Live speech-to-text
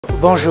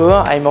Bonjour,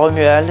 I'm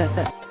Romuald,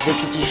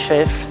 executive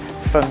chef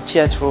from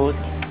Teatro's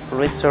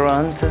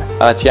restaurant.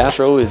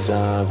 Teatro is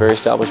a very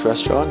established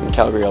restaurant in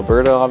Calgary,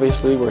 Alberta,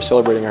 obviously. We're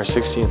celebrating our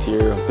 16th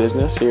year of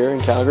business here in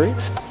Calgary.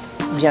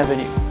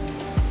 Bienvenue.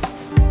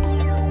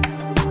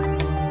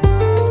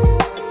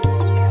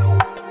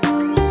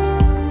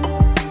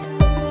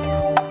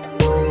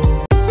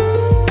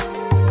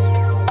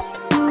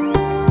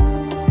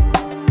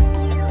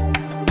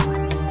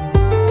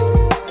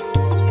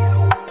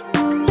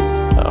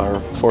 Our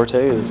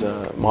forte is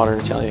modern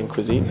Italian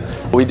cuisine.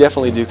 We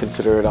definitely do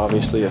consider it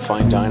obviously a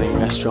fine dining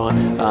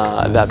restaurant.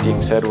 That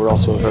being said, we're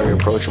also a very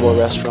approachable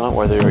restaurant,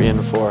 whether you're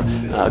in for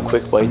a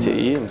quick bite to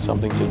eat and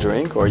something to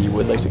drink, or you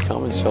would like to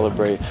come and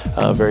celebrate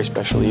a very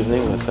special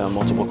evening with a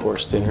multiple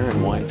course dinner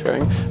and wine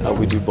pairing.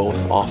 We do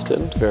both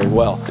often very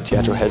well. The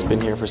Teatro has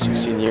been here for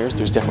 16 years.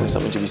 There's definitely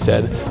something to be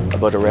said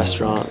about a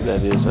restaurant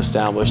that is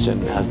established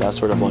and has that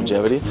sort of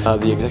longevity.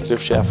 The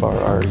executive chef,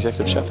 our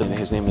executive chef,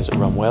 his name is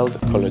Romuald.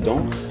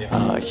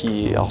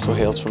 He also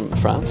hails from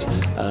France,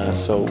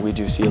 so we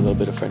do see a little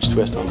bit of French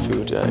twist on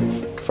food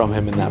from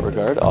him in that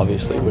regard,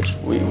 obviously, which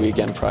we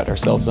again pride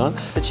ourselves on.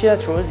 The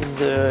Teatro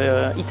is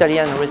an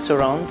Italian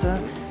restaurant,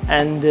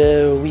 and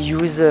we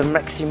use a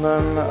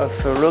maximum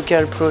of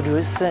local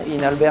produce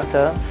in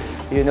Alberta,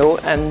 you know,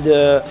 and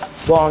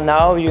well,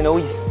 now, you know,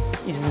 it's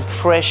a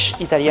fresh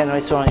Italian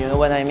restaurant, you know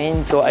what I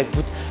mean? So I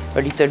put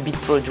a little bit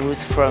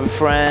produce from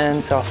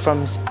France or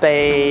from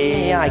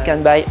Spain. I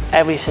can buy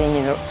everything,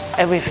 you know,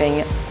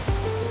 everything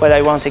what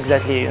I want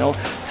exactly, you know.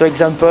 So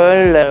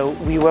example,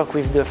 we work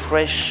with the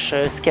fresh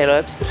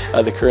scallops.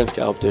 The current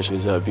scallop dish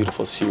is a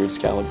beautiful seared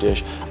scallop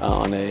dish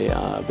on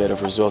a bit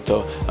of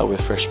risotto with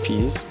fresh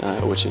peas,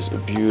 which is a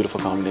beautiful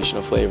combination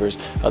of flavors.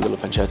 A little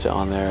pancetta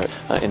on there,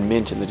 and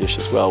mint in the dish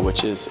as well,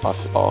 which is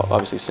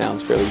obviously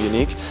sounds fairly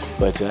unique,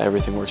 but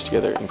everything works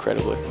together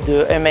incredibly.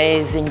 The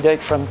amazing duck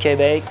from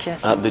Quebec.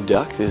 The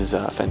duck is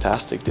a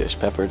fantastic dish.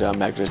 Peppered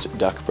magret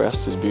duck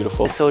breast is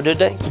beautiful. So the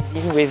duck is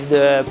in with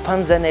the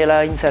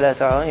panzanella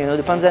insalata. You know,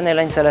 the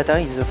panzanella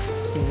insalata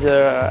is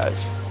a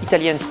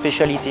Italian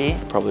specialty.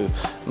 Probably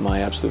my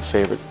absolute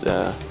favorite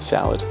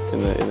salad in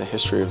the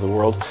history of the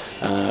world.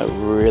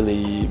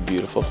 Really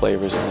beautiful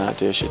flavors in that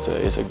dish.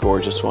 It's a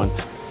gorgeous one.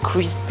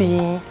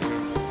 Crispy,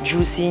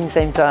 juicy in the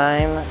same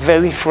time,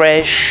 very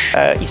fresh.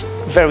 It's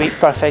very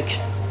perfect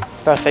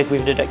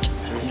with the duck.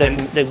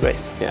 The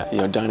breast. Yeah, you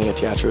know, dining at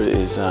Teatro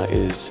is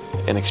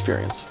an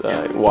experience.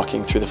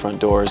 Walking through the front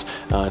doors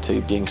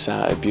to being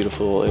sat at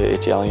beautiful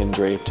Italian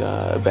draped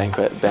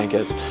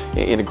banquets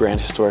in a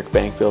grand historic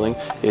bank building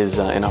is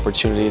an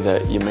opportunity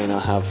that you may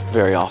not have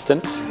very often.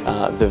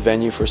 The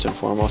venue, first and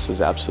foremost,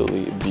 is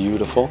absolutely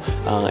beautiful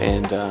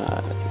and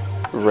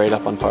right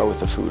up on par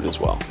with the food as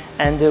well.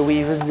 And we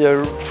use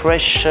the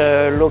fresh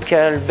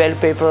local bell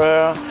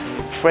pepper,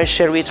 fresh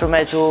cherry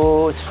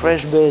tomatoes,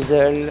 fresh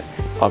basil.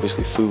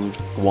 Obviously food,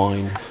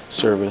 wine,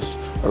 service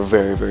are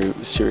very, very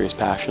serious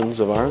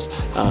passions of ours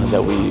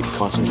that we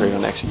concentrate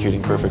on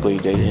executing perfectly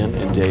day in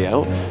and day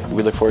out.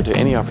 We look forward to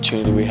any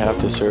opportunity we have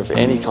to serve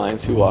any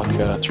clients who walk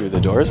through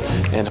the doors,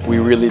 and we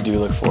really do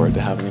look forward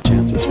to having a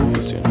chance to serve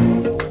you soon.